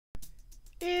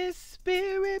It's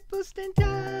spirit boosting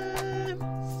time.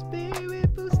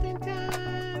 Spirit boosting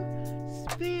time.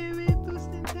 Spirit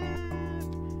boosting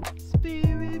time.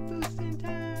 Spirit boosting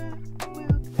time.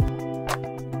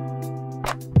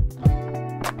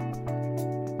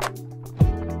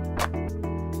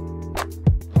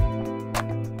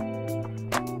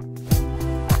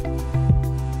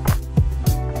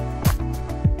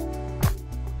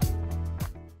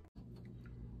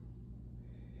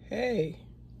 Hey,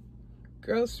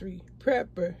 grocery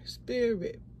prepper,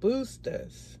 spirit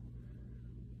boosters,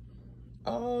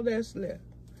 all that's left.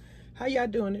 How y'all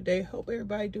doing today? Hope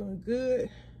everybody doing good,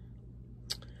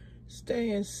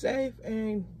 staying safe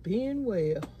and being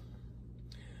well.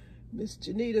 Miss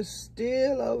JENITA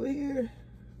still over here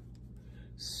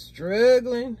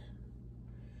struggling.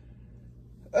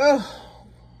 Oh,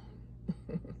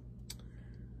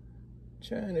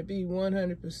 trying to be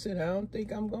 100%. I don't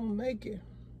think I'm gonna make it.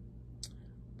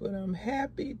 But I'm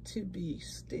happy to be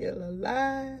still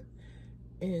alive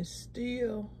and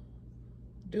still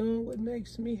doing what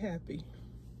makes me happy.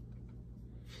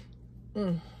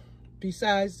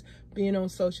 Besides being on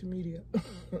social media.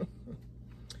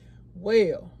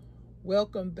 Well,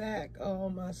 welcome back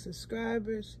all my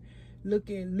subscribers,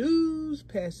 looking loose,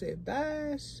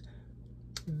 passerbys,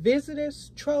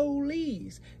 visitors,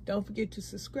 trollees. Don't forget to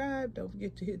subscribe. Don't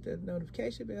forget to hit the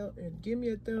notification bell and give me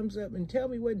a thumbs up and tell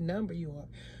me what number you are.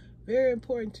 Very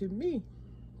important to me,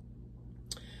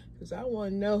 because I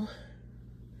want to know,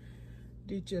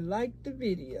 did you like the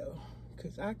video?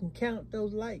 Because I can count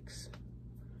those likes.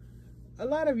 A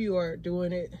lot of you are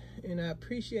doing it, and I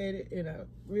appreciate it, and I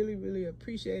really, really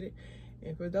appreciate it.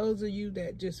 And for those of you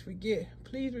that just forget,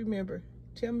 please remember,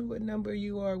 tell me what number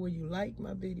you are when you like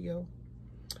my video.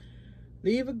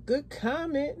 Leave a good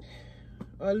comment,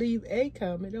 or leave a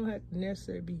comment. It don't have to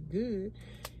necessarily be good.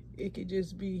 It could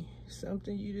just be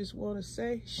something you just want to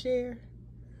say, share,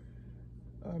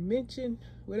 or mention,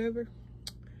 whatever.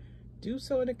 Do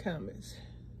so in the comments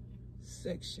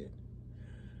section.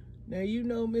 Now, you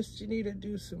know Miss JENITA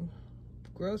do some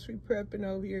grocery prepping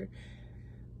over here.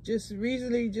 Just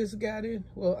recently just got in.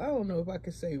 Well, I don't know if I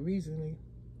could say recently,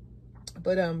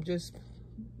 but I'm just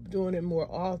doing it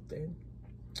more often.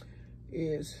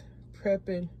 Is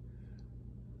prepping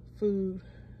food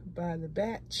by the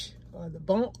batch or the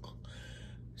bulk,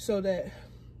 so that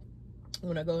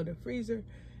when I go in the freezer,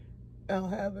 I'll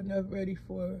have enough ready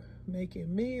for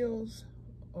making meals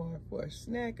or for a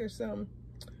snack or something.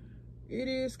 It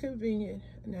is convenient.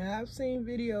 Now, I've seen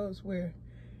videos where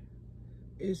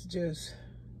it's just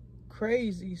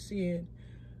crazy seeing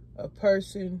a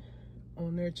person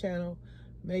on their channel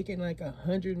making like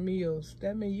 100 meals.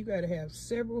 That means you got to have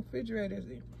several refrigerators,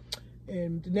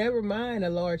 and never mind a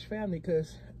large family,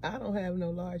 because I don't have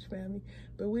no large family,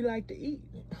 but we like to eat.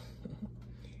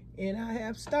 And I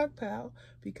have stockpile,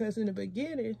 because in the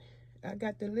beginning I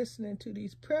got to listening to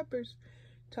these preppers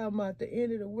talking about the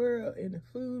end of the world and the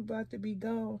food about to be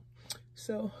gone.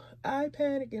 So I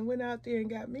panicked and went out there and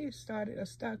got me started a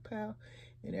stockpile,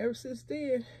 and ever since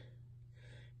then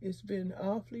it's been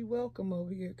awfully welcome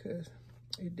over here, because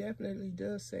it definitely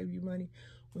does save you money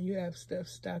when you have stuff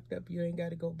stocked up. You ain't got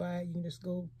to go buy it. You can just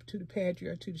go to the pantry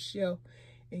or to the shelf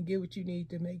and get what you need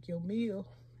to make your meal,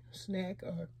 snack,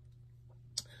 or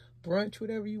brunch,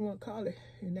 whatever you want to call it.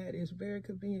 And that is very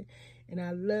convenient. And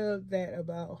I love that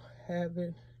about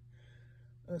having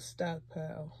a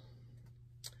stockpile.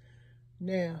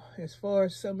 Now, as far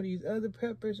as some of these other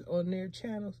preppers on their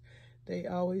channels, they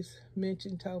always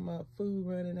mention talking about food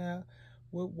running out,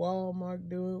 what Walmart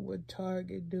doing, what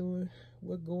Target doing,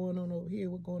 what going on over here,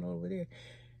 what going on over there.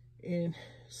 And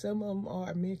some of them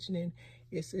are mentioning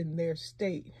it's in their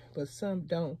state, but some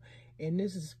don't. And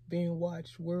this is being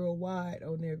watched worldwide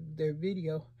on their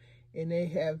video, and they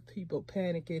have people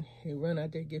panicking and run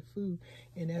out there to get food,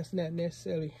 and that's not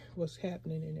necessarily what's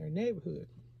happening in their neighborhood.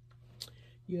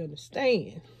 You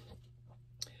understand?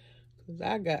 Because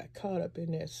I got caught up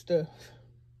in that stuff.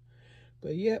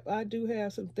 But yep, I do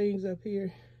have some things up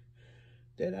here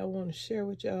that I want to share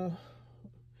with y'all.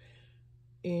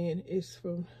 And it's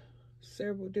from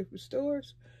several different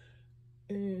stores.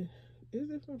 And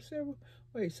is it from several?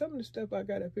 Wait, some of the stuff I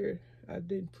got up here, I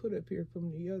didn't put up here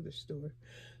from the other store.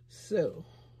 So,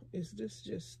 is this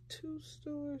just 2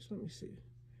 stores? Let me see.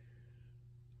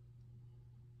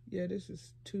 Yeah, this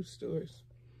is 2 stores.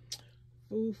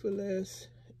 Food for Less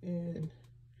and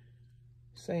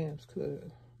Sam's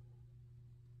Club.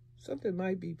 Something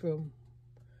might be from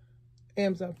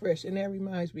Amazon Fresh. And that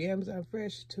reminds me, Amazon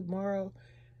Fresh tomorrow,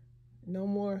 no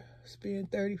more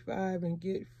spend $35 and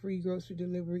get free grocery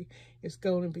delivery. It's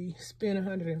going to be spend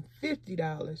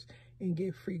 $150 and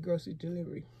get free grocery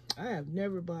delivery. I have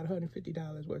never bought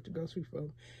 $150 worth of groceries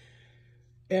from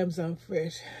Amazon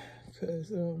Fresh,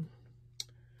 because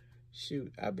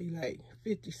shoot, I'll be like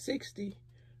 50, 60,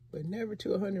 but never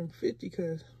to 150,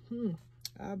 because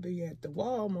I'll be at the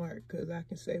Walmart, because I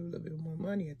can save a little bit more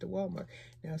money at the Walmart.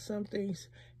 Now, some things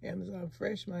Amazon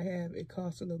Fresh might have, it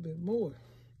costs a little bit more.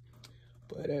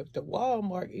 But at the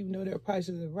Walmart, even though their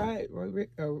prices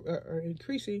are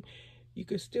increasing, you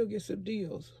can still get some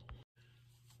deals.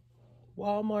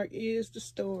 Walmart is the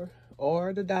store,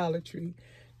 or the Dollar Tree,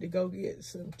 to go get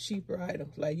some cheaper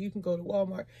items. Like, you can go to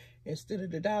Walmart instead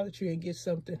of the Dollar Tree and get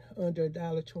something under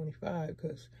 $1.25,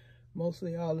 because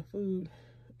mostly all the food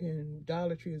in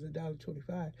Dollar Tree is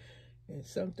 $1.25, and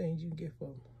some things you can get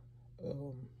from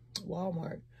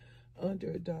Walmart under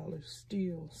 $1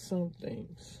 still. Some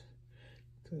things,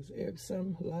 because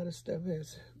a lot of stuff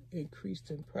has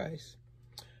increased in price.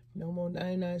 No more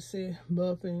 99-cent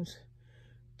muffins,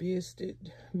 biscuit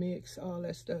mix, all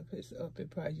that stuff is up in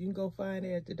price. You can go find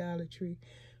it at the Dollar Tree,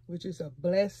 which is a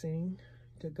blessing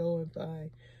to go and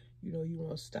find. You know, you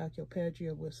want to stock your pantry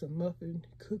up with some muffin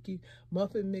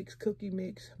mix, cookie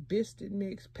mix, biscuit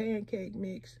mix, pancake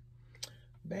mix,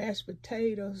 mashed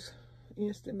potatoes,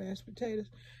 instant mashed potatoes.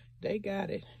 They got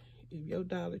it. If your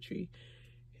Dollar Tree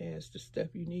has the stuff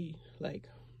you need. Like,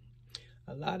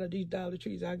 a lot of these Dollar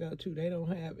Trees I go to, they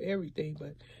don't have everything,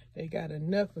 but they got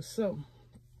enough for something.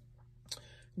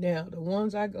 Now, the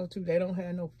ones I go to, they don't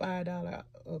have no $5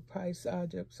 price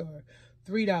objects or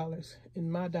 $3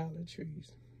 in my Dollar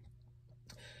Trees.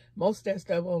 Most of that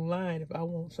stuff online, if I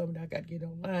want something, I got to get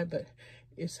online, but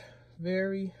it's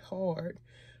very hard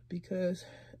because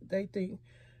they think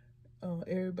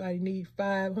everybody need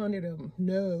 500 of them.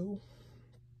 No,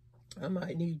 I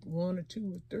might need 1 or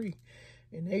 2 or 3.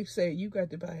 And they say you got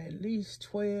to buy at least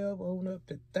 12 on up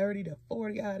to 30 to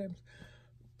 40 items.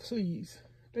 Please,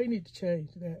 they need to change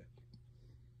that.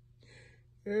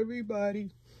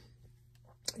 Everybody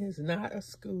is not a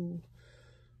school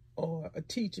or a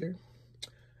teacher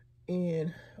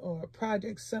or a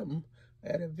project, something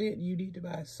at an event. You need to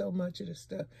buy so much of the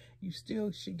stuff. You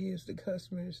still should give the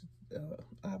customers the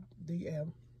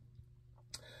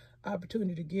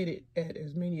opportunity to get it at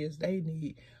as many as they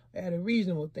need at a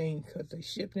reasonable thing, because they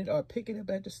shipping it or picking it up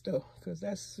at the store, because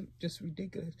that's just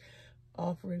ridiculous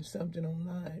offering something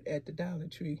online at the Dollar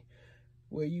Tree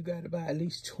where you got to buy at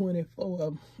least 24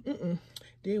 of them.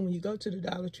 Then when you go to the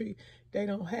Dollar Tree, they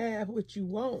don't have what you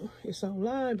want. It's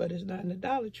online, but it's not in the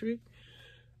Dollar Tree.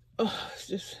 Oh, it's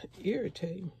just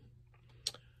irritating.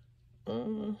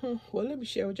 Well, let me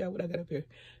share with y'all what I got up here.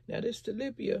 Now, this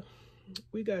tilapia,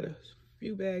 we got a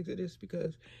few bags of this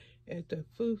because at the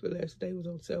Food for Less, they was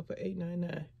on sale for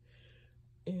 $8.99.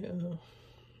 And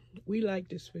we like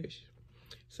this fish.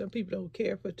 Some people don't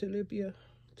care for tilapia,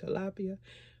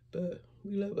 but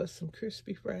we love us some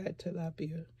crispy fried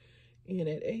tilapia. And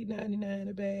at $8.99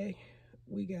 a bag,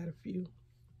 we got a few.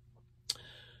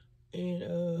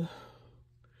 And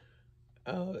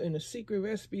the secret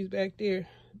recipes back there,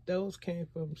 those came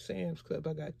from Sam's Club.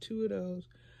 I got 2 of those.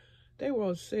 They were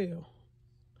on sale.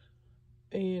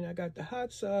 And I got the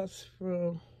hot sauce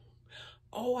from,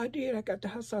 I got the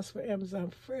hot sauce for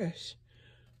Amazon Fresh.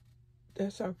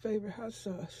 That's our favorite hot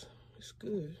sauce. It's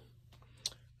good.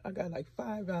 I got like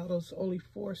 5 bottles, only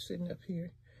 4 sitting up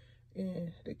here.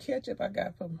 And the ketchup I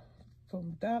got from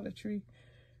Dollar Tree,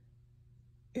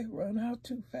 it run out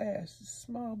too fast. It's a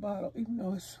small bottle, even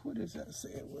though it's, what does that say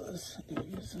it was? It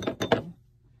is a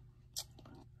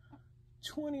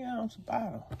 20-ounce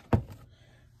bottle.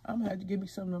 I'm gonna have to give me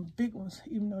some of them big ones,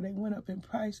 even though they went up in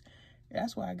price.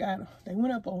 That's why I got them. They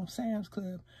went up on Sam's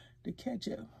Club, the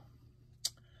ketchup.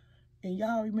 And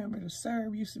y'all remember the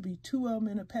serve used to be 2 of them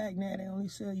in a pack. Now they only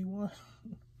sell you 1.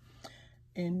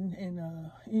 and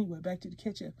anyway, back to the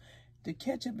ketchup. The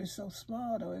ketchup is so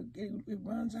small though, it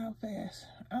runs out fast.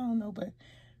 I don't know, but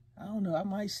I don't know. I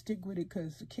might stick with it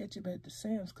because the ketchup at the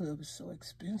Sam's Club is so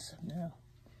expensive now.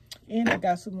 And I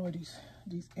got some more of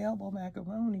these elbow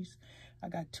macaronis. I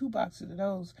got 2 boxes of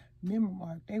those, Memory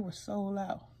Mark. They were sold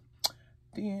out.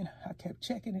 Then I kept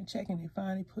checking and checking. They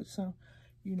finally put some,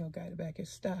 got it back in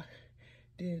stock.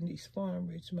 Then these Farm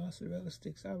Rich mozzarella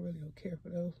sticks, I really don't care for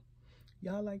those.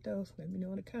 Y'all like those? Let me know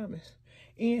in the comments.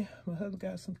 And my husband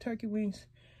got some turkey wings.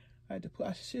 I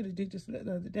should have did this the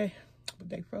other day, but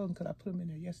they frozen because I put them in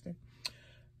there yesterday.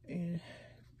 And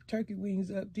turkey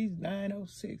wings up, these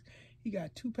 $9.06. He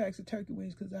got 2 packs of turkey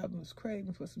wings because I was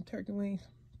craving for some turkey wings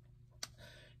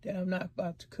that I'm not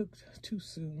about to cook too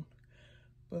soon.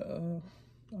 But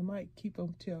I might keep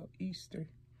them till Easter.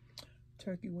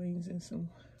 Turkey wings and some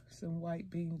white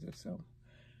beans or something.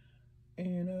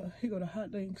 And here go the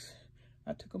hot links.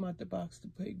 I took them out the box to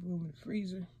put room in the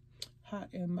freezer. Hot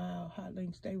and Mild Hot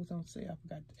Links. They was on sale. I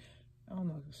forgot. I don't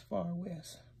know. It was Far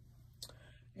West.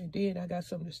 And then I got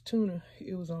some of this tuna.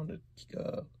 It was on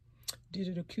the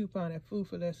digital coupon at Food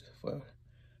for Less for, I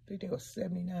think they were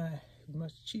 $79.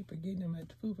 Much cheaper getting them at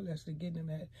the Food for Less than getting them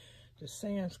at the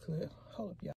Sam's Club.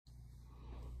 Hold up, y'all.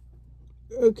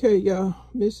 Okay, y'all.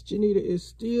 Miss Janita is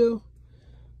still,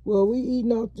 well, we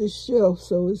eating off this shelf,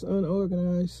 so it's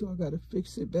unorganized, so I got to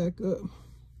fix it back up.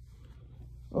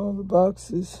 All the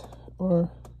boxes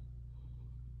are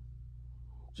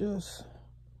just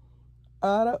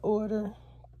out of order,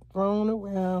 thrown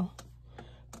around,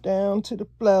 down to the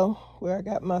floor where I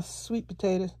got my sweet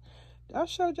potatoes. I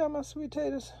showed y'all my sweet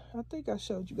potatoes. I think I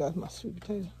showed you guys my sweet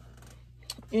potatoes.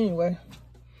 Anyway,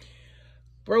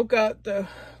 broke out the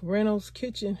Reynolds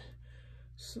Kitchen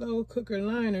slow cooker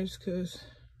liners because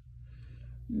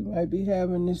you might be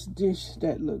having this dish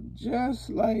that look just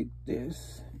like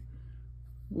this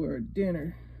for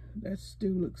dinner. That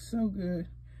stew looks so good.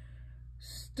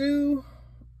 Stew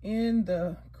in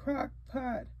the crock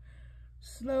pot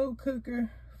slow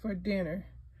cooker for dinner.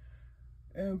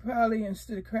 And probably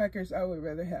instead of crackers, I would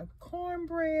rather have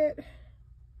cornbread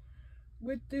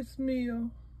with this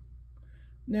meal.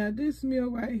 Now this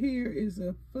meal right here is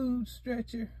a food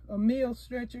stretcher, a meal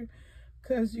stretcher,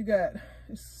 because you got,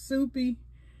 it's soupy,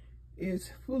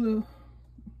 it's full of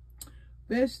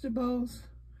vegetables,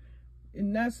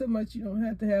 and not so much, you don't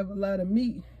have to have a lot of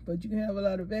meat, but you can have a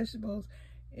lot of vegetables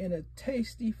and a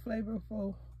tasty,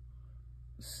 flavorful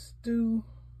stew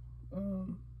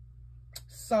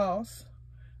sauce.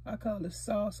 I call it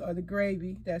sauce, or the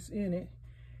gravy that's in it.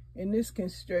 And this can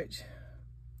stretch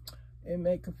and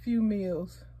make a few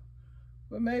meals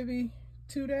for maybe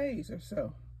 2 days or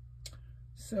so.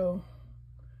 So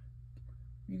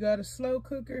you got a slow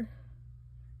cooker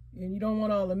and you don't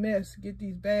want all the mess, get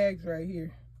these bags right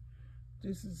here.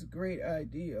 This is a great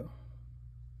idea.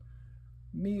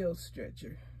 Meal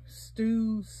stretcher,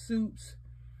 stews, soups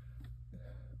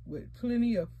with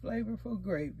plenty of flavorful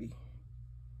gravy.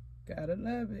 Gotta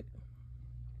love it.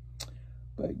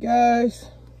 But guys,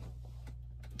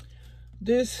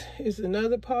 this is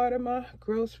another part of my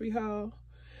grocery haul.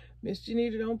 Miss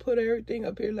Janita don't put everything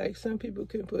up here like some people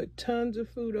can put tons of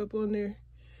food up on their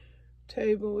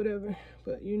table, whatever.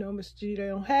 But you know, Miss Janita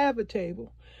don't have a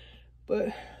table.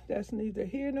 But that's neither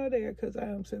here nor there because I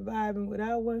am surviving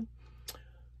without one.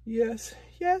 Yes,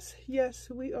 yes, yes,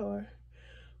 we are.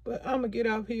 But I'm going to get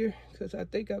off here because I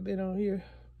think I've been on here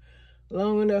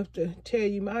long enough to tell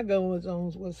you my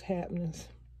goings-ons, what's happening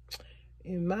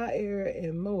in my area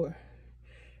and more.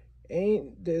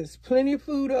 There's plenty of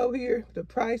food over here. The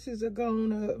prices are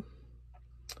going up.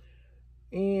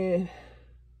 And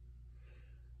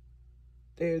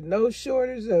there's no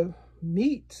shortage of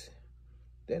meats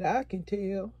that I can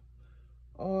tell,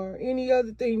 or any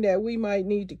other thing that we might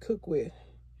need to cook with.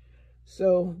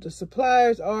 So the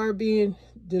supplies are being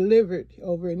delivered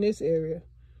over in this area.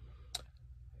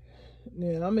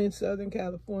 Now, I'm in Southern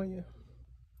California,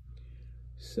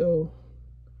 so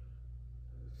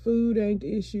food ain't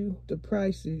the issue, the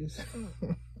price is.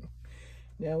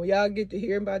 Now, when y'all get to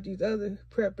hear about these other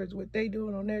preppers, what they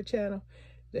doing on their channel,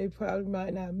 they probably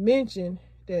might not mention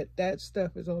that that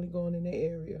stuff is only going in their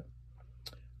area.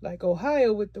 Like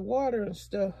Ohio with the water and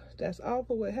stuff, that's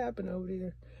awful what happened over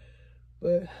there.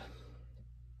 But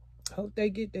hope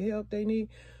they get the help they need.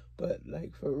 But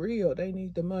like for real, they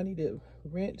need the money to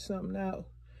rent something out.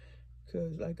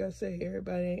 Because like I say,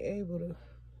 everybody ain't able to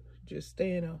just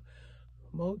stay in a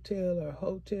motel or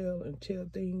hotel until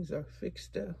things are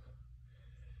fixed up.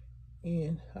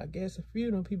 And I guess a few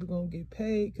of them people gonna get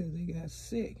paid because they got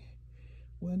sick.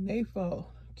 Wasn't their fault.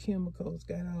 Chemicals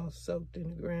got all soaked in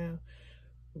the ground,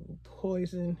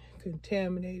 poison,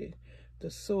 contaminated the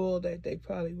soil that they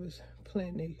probably was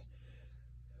planting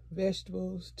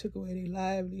vegetables, took away their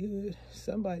livelihood.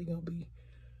 Somebody gonna be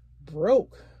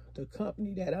broke. The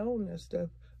company that owned that stuff,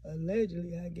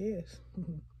 allegedly, I guess.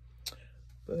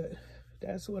 But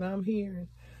that's what I'm hearing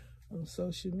on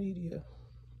social media.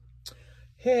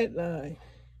 Headline.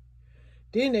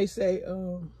 Then they say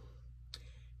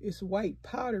it's white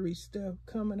powdery stuff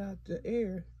coming out the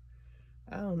air.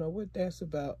 I don't know what that's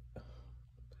about.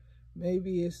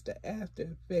 Maybe it's the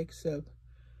after effects of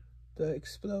the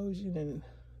explosion and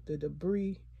the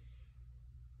debris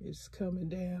is coming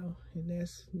down, and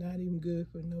that's not even good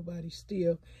for nobody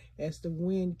still, as the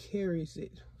wind carries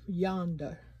it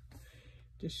yonder,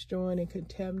 destroying and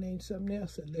contaminating something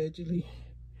else, allegedly.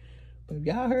 But if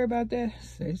y'all heard about that,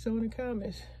 say so in the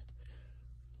comments.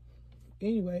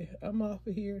 Anyway, I'm off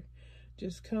of here,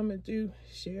 just coming through,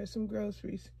 share some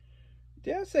groceries.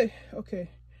 Did I say, okay,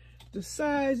 the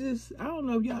sizes. I don't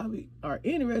know if y'all are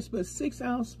interested, but 6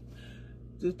 ounce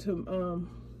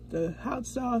the hot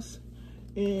sauce,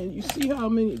 and you see how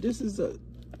many. This is a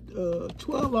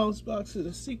 12 ounce box of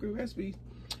the secret recipe.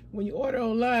 When you order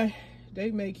online,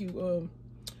 they make you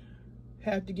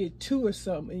have to get 2 or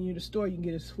something. And in the store, you can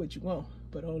get what you want,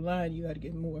 but online you got to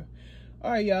get more.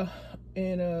 All right, y'all,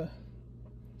 and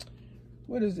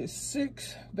what is this?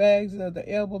 6 bags of the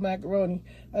elbow macaroni.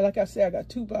 Like I said, I got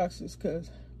 2 boxes because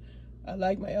I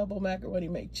like my elbow macaroni.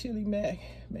 Make chili mac,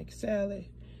 make salad,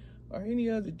 or any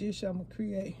other dish I'm gonna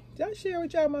create. Did I share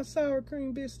with y'all my sour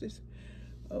cream biscuits?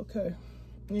 Okay.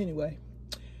 Anyway,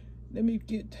 let me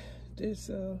get this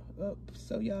up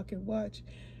so y'all can watch.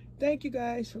 Thank you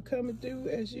guys for coming through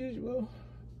as usual.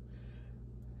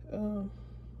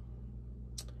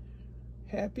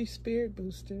 Happy spirit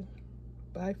boosting.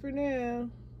 Bye for now.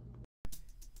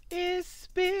 It's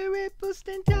spirit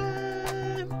boosting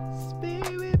time.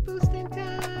 Spirit boosting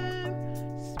time.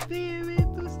 Spirit